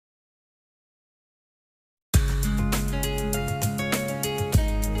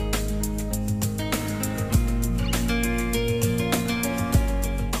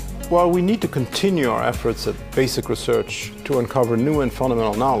While we need to continue our efforts at basic research to uncover new and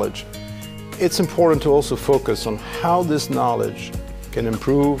fundamental knowledge, it's important to also focus on how this knowledge can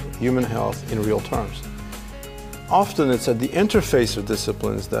improve human health in real terms. Often it's at the interface of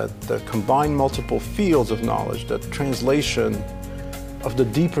disciplines that combine multiple fields of knowledge that translation of the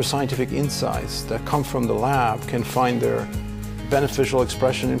deeper scientific insights that come from the lab can find their beneficial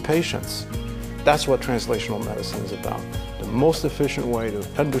expression in patients. That's what translational medicine is about. The most efficient way to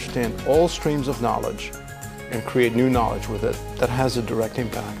understand all streams of knowledge and create new knowledge with it that has a direct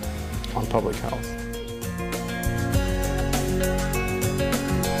impact on public health.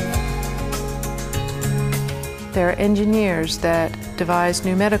 There are engineers that devise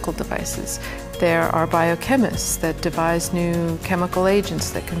new medical devices. There are biochemists that devise new chemical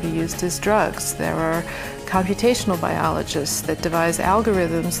agents that can be used as drugs. There are computational biologists that devise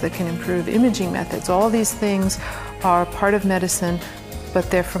algorithms that can improve imaging methods. All these things are part of medicine,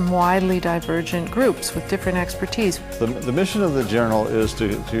 but they're from widely divergent groups with different expertise. The mission of the journal is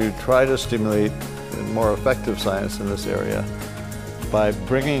to try to stimulate more effective science in this area by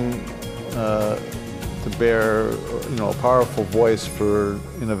bringing to bear, a powerful voice for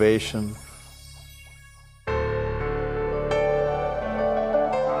innovation.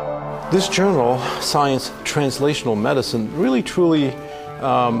 This journal, Science Translational Medicine, really truly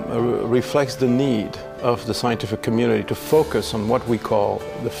reflects the need of the scientific community to focus on what we call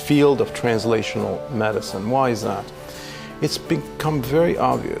the field of translational medicine. Why is that? It's become very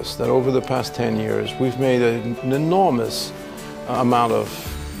obvious that over the past 10 years we've made an enormous amount of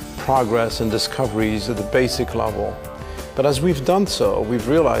progress and discoveries at the basic level. But as we've done so, we've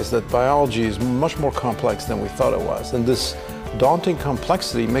realized that biology is much more complex than we thought it was. And this daunting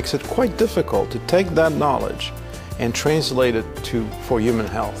complexity makes it quite difficult to take that knowledge and translate it for human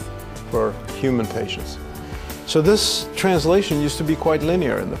health, for human patients. So this translation used to be quite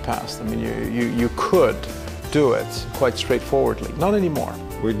linear in the past. I mean, you could do it quite straightforwardly. Not anymore.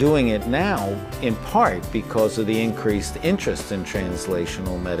 We're doing it now in part because of the increased interest in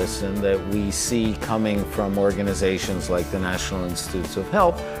translational medicine that we see coming from organizations like the National Institutes of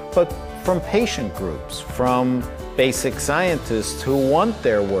Health, but from patient groups, from basic scientists who want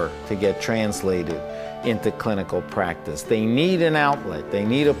their work to get translated into clinical practice. They need an outlet, they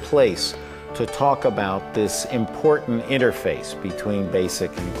need a place to talk about this important interface between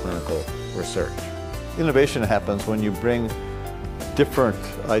basic and clinical research. Innovation happens when you bring different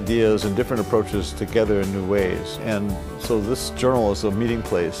ideas and different approaches together in new ways. And so this journal is a meeting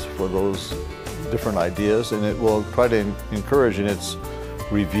place for those different ideas, and it will try to encourage in its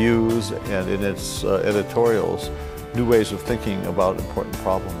reviews and in its editorials new ways of thinking about important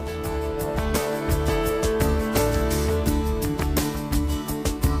problems.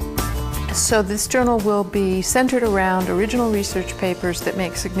 So this journal will be centered around original research papers that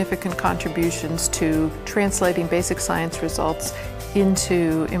make significant contributions to translating basic science results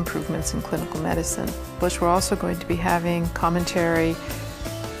into improvements in clinical medicine. But we're also going to be having commentary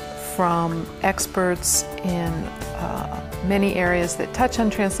from experts in many areas that touch on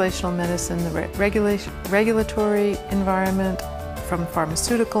translational medicine, the regulatory environment, from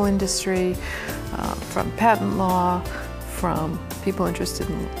pharmaceutical industry, from patent law, from people interested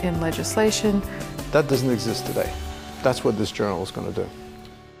in legislation. That doesn't exist today. That's what this journal is going to do.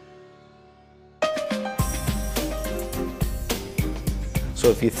 So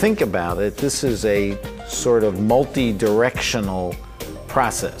if you think about it, this is a sort of multi-directional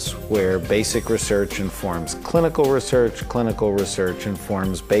process where basic research informs clinical research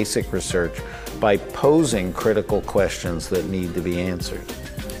informs basic research by posing critical questions that need to be answered.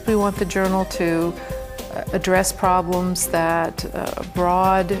 We want the journal to address problems that a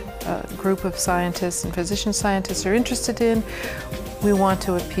broad group of scientists and physician scientists are interested in. We want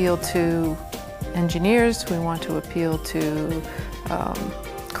to appeal to engineers, we want to appeal to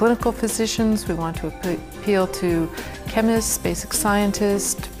clinical physicians, we want to appeal to chemists, basic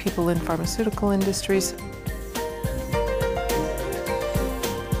scientists, people in pharmaceutical industries.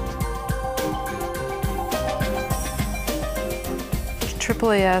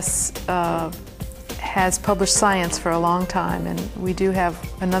 AAAS has published science for a long time, and we do have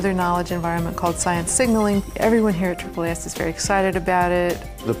another knowledge environment called science signaling. Everyone here at AAAS is very excited about it.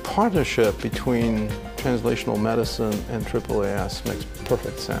 The partnership between translational medicine and AAAS makes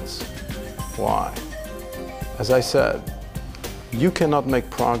perfect sense. Why? As I said, you cannot make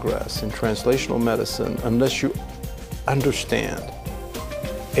progress in translational medicine unless you understand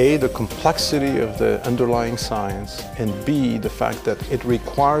A, the complexity of the underlying science, and B, the fact that it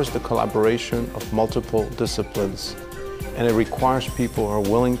requires the collaboration of multiple disciplines, and it requires people who are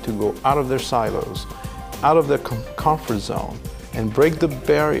willing to go out of their silos, out of their comfort zone, and break the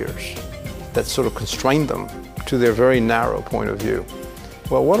barriers that sort of constrain them to their very narrow point of view.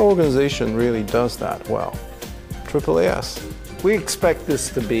 Well, what organization really does that well? AAAS. We expect this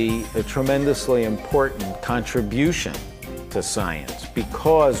to be a tremendously important contribution to science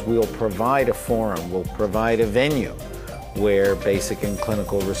because we'll provide a forum, we'll provide a venue where basic and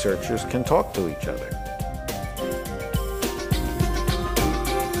clinical researchers can talk to each other.